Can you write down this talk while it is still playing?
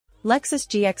Lexus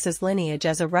GX's lineage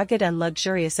as a rugged and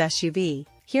luxurious SUV.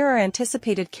 Here are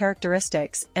anticipated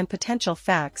characteristics and potential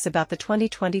facts about the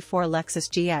 2024 Lexus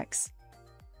GX.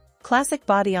 Classic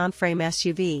body-on-frame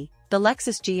SUV, the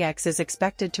Lexus GX is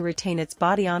expected to retain its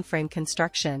body-on-frame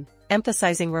construction,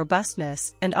 emphasizing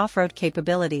robustness and off-road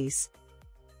capabilities.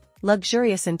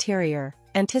 Luxurious interior.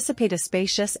 Anticipate a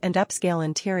spacious and upscale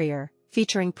interior,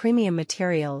 featuring premium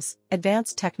materials,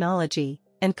 advanced technology,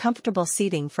 and comfortable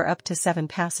seating for up to 7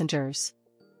 passengers.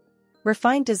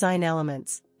 Refined design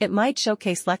elements. It might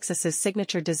showcase Lexus's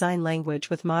signature design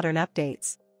language with modern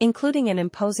updates, including an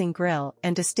imposing grille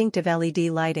and distinctive LED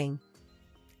lighting.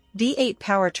 V8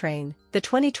 powertrain. The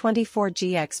 2024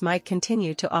 GX might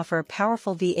continue to offer a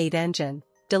powerful V8 engine,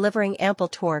 delivering ample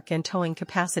torque and towing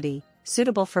capacity,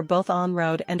 suitable for both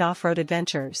on-road and off-road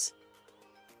adventures.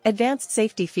 Advanced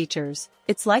safety features.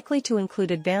 It's likely to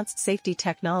include advanced safety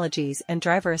technologies and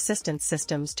driver assistance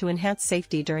systems to enhance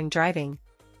safety during driving.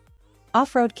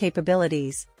 Off-road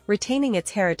capabilities. Retaining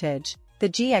its heritage, the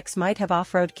GX might have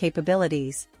off-road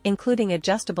capabilities, including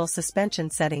adjustable suspension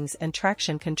settings and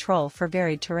traction control for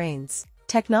varied terrains.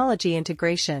 Technology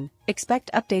integration.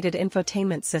 Expect updated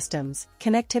infotainment systems,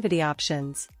 connectivity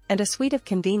options, and a suite of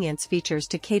convenience features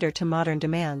to cater to modern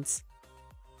demands.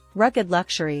 Rugged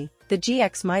luxury. The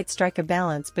GX might strike a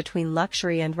balance between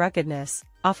luxury and ruggedness,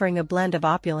 offering a blend of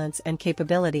opulence and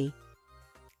capability.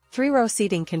 3-row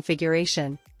seating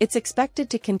configuration. It's expected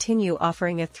to continue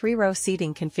offering a 3-row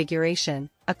seating configuration,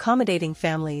 accommodating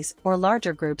families or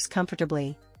larger groups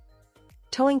comfortably.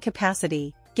 Towing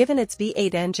capacity. Given its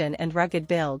V8 engine and rugged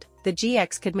build, the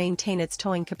GX could maintain its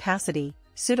towing capacity,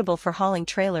 suitable for hauling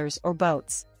trailers or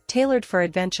boats. Tailored for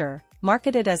adventure.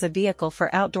 Marketed as a vehicle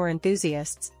for outdoor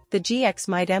enthusiasts, the GX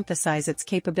might emphasize its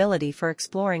capability for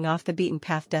exploring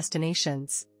off-the-beaten-path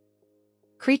destinations.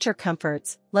 Creature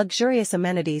comforts. Luxurious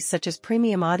amenities such as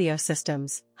premium audio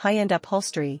systems, high-end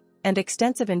upholstery, and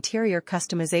extensive interior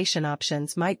customization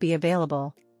options might be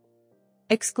available.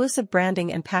 Exclusive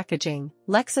branding and packaging.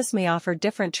 Lexus may offer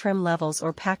different trim levels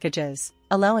or packages,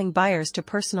 allowing buyers to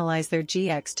personalize their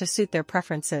GX to suit their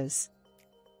preferences.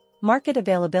 Market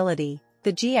availability.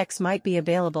 The GX might be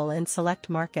available in select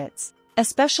markets,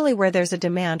 especially where there's a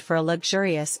demand for a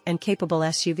luxurious and capable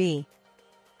SUV.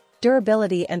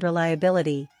 Durability and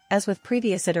reliability. As with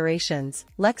previous iterations,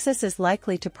 Lexus is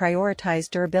likely to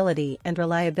prioritize durability and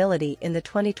reliability in the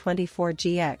 2024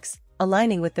 GX,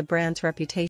 aligning with the brand's reputation.